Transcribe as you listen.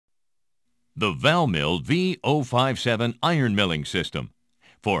The Valmill V057 iron milling system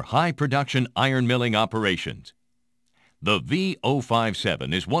for high production iron milling operations. The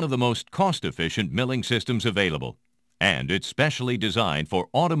V057 is one of the most cost-efficient milling systems available, and it's specially designed for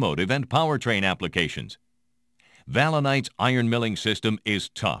automotive and powertrain applications. Valenite's iron milling system is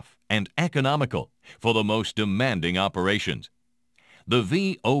tough and economical for the most demanding operations. The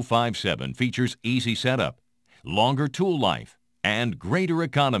V057 features easy setup, longer tool life, and greater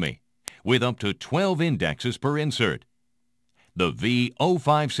economy, with up to 12 indexes per insert. The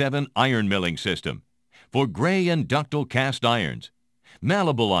V057 iron milling system for gray and ductile cast irons,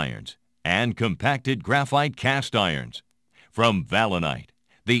 malleable irons, and compacted graphite cast irons. From Valenite,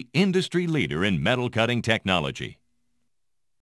 the industry leader in metal cutting technology.